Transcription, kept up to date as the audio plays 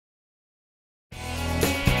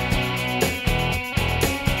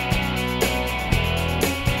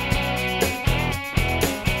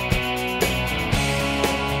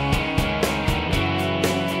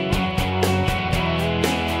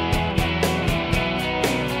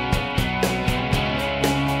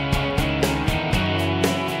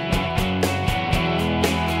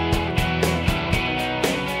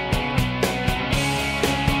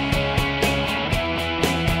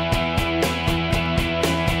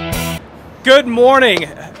Good morning.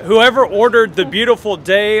 Whoever ordered the beautiful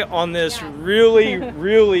day on this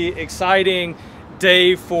really exciting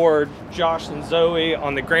day for Josh and Zoe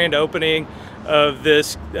on the grand opening of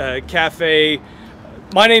this cafe.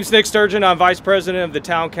 My name's Nick Sturgeon. I'm Vice President of the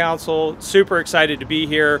Town Council. Super excited to be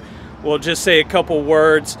here. We'll just say a couple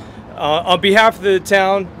words. On behalf of the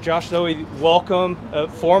town, Josh, Zoe, welcome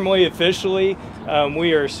formally, officially.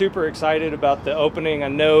 We are super excited about the opening. I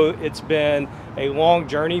know it's been a long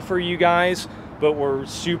journey for you guys, but we're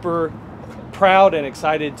super proud and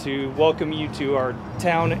excited to welcome you to our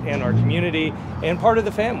town and our community and part of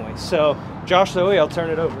the family. So, Josh, Zoe, I'll turn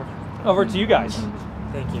it over to you guys.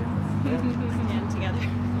 Thank you. Stand together.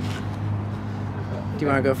 Do you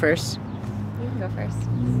want to go first? You can go first.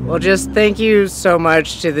 Well, just thank you so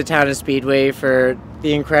much to the town of Speedway for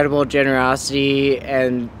the incredible generosity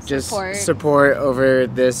and just support over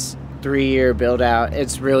this 3-year build out.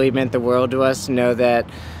 It's really meant the world to us to know that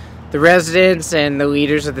the residents and the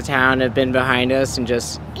leaders of the town have been behind us and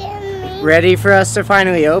just ready for us to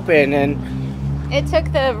finally open. And it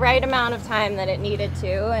took the right amount of time that it needed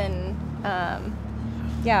to, and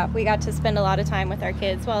yeah, we got to spend a lot of time with our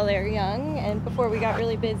kids while they were young and before we got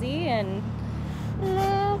really busy, and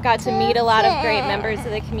got to meet a lot of great members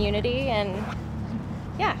of the community, and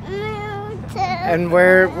yeah. And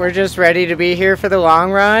we're just ready to be here for the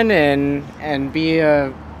long run and be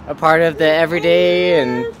a part of the everyday,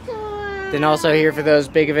 and then also here for those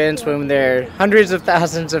big events when there are hundreds of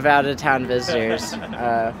thousands of out-of-town visitors.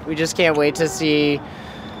 We just can't wait to see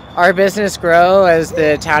our business grow as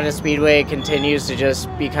the town of Speedway continues to just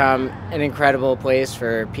become an incredible place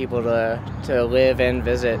for people to live and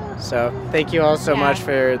visit. So thank you all so much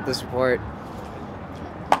for the support.